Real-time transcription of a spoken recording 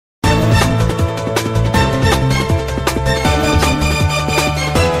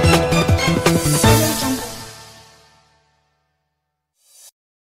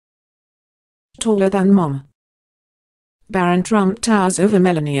taller than Mom. Barron Trump towers over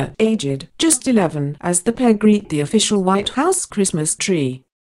Melania, aged just 11, as the pair greet the official White House Christmas tree.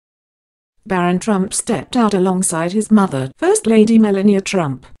 Barron Trump stepped out alongside his mother, First Lady Melania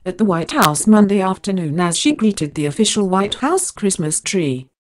Trump, at the White House Monday afternoon as she greeted the official White House Christmas tree.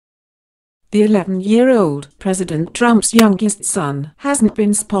 The 11-year-old, President Trump's youngest son, hasn't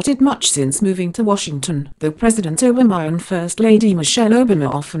been spotted much since moving to Washington, though President Obama and First Lady Michelle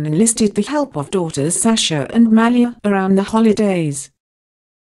Obama often enlisted the help of daughters Sasha and Malia around the holidays.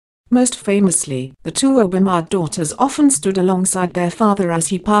 Most famously, the two Obama daughters often stood alongside their father as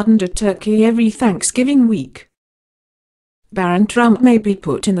he pardoned a turkey every Thanksgiving week. Barron Trump may be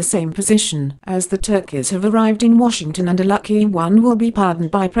put in the same position, as the turkeys have arrived in Washington and a lucky one will be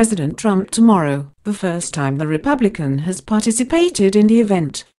pardoned by President Trump tomorrow, the first time the Republican has participated in the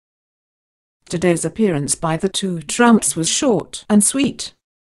event. Today's appearance by the two Trumps was short and sweet.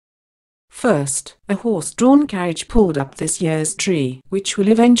 First, a horse-drawn carriage pulled up this year's tree, which will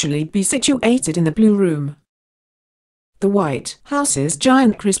eventually be situated in the Blue Room. The White House's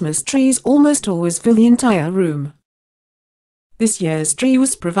giant Christmas trees almost always fill the entire room. This year's tree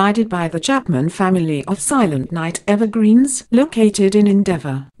was provided by the Chapman family of Silent Night evergreens, located in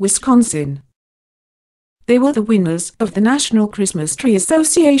Endeavor, Wisconsin. They were the winners of the National Christmas Tree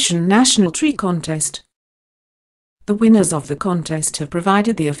Association National Tree Contest. The winners of the contest have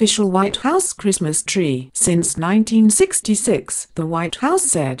provided the official White House Christmas tree since 1966, the White House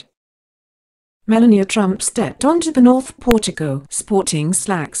said. Melania Trump stepped onto the north portico, sporting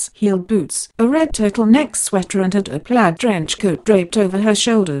slacks, heeled boots, a red turtleneck sweater and a plaid trench coat draped over her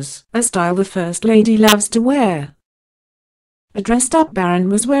shoulders, a style the First Lady loves to wear. A dressed-up Barron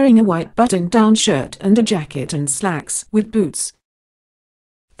was wearing a white button-down shirt and a jacket and slacks, with boots.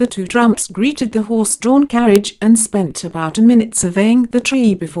 The two Trumps greeted the horse-drawn carriage and spent about a minute surveying the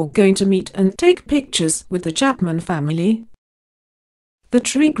tree before going to meet and take pictures with the Chapman family. The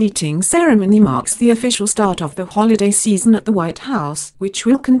tree greeting ceremony marks the official start of the holiday season at the White House, which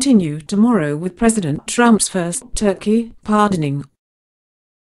will continue tomorrow with President Trump's first turkey pardoning.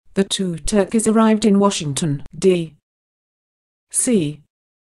 The two turkeys arrived in Washington, D.C.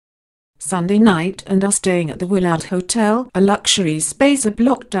 Sunday night and are staying at the Willard Hotel, a luxury space a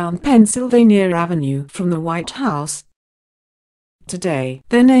block down Pennsylvania Avenue from the White House. Today,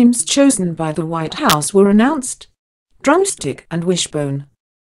 their names chosen by the White House were announced: Drumstick and Wishbone.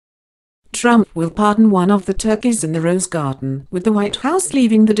 Trump will pardon one of the turkeys in the Rose Garden, with the White House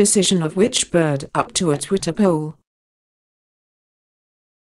leaving the decision of which bird up to a Twitter poll.